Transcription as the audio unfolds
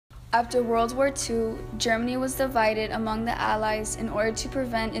After World War II, Germany was divided among the Allies in order to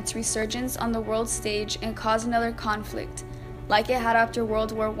prevent its resurgence on the world stage and cause another conflict, like it had after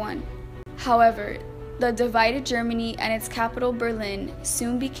World War I. However, the divided Germany and its capital Berlin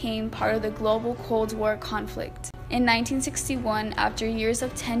soon became part of the global Cold War conflict. In 1961, after years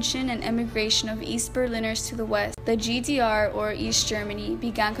of tension and emigration of East Berliners to the West, the GDR, or East Germany,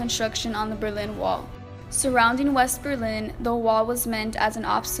 began construction on the Berlin Wall. Surrounding West Berlin, the wall was meant as an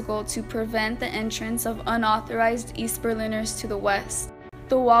obstacle to prevent the entrance of unauthorized East Berliners to the West.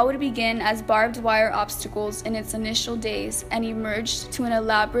 The wall would begin as barbed wire obstacles in its initial days and emerged to an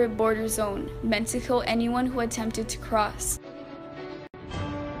elaborate border zone meant to kill anyone who attempted to cross.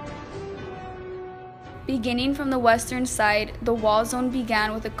 Beginning from the western side, the wall zone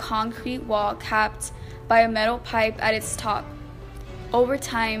began with a concrete wall capped by a metal pipe at its top. Over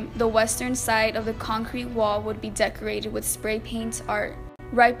time, the western side of the concrete wall would be decorated with spray paint art.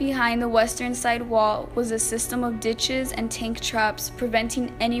 Right behind the western side wall was a system of ditches and tank traps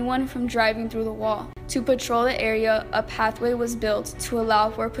preventing anyone from driving through the wall. To patrol the area, a pathway was built to allow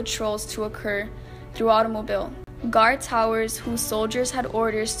for patrols to occur through automobile. Guard towers whose soldiers had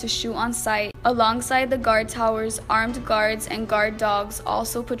orders to shoot on sight. Alongside the guard towers, armed guards and guard dogs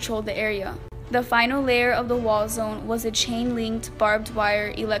also patrolled the area. The final layer of the wall zone was a chain-linked barbed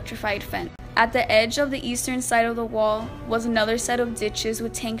wire electrified fence. At the edge of the eastern side of the wall was another set of ditches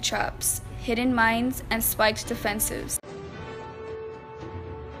with tank traps, hidden mines, and spiked defensives.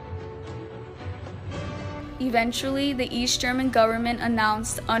 Eventually, the East German government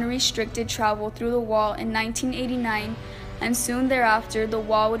announced unrestricted travel through the wall in 1989, and soon thereafter the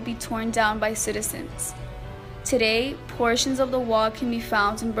wall would be torn down by citizens. Today, portions of the wall can be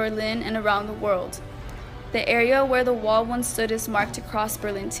found in Berlin and around the world. The area where the wall once stood is marked across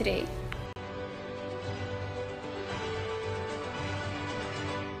Berlin today.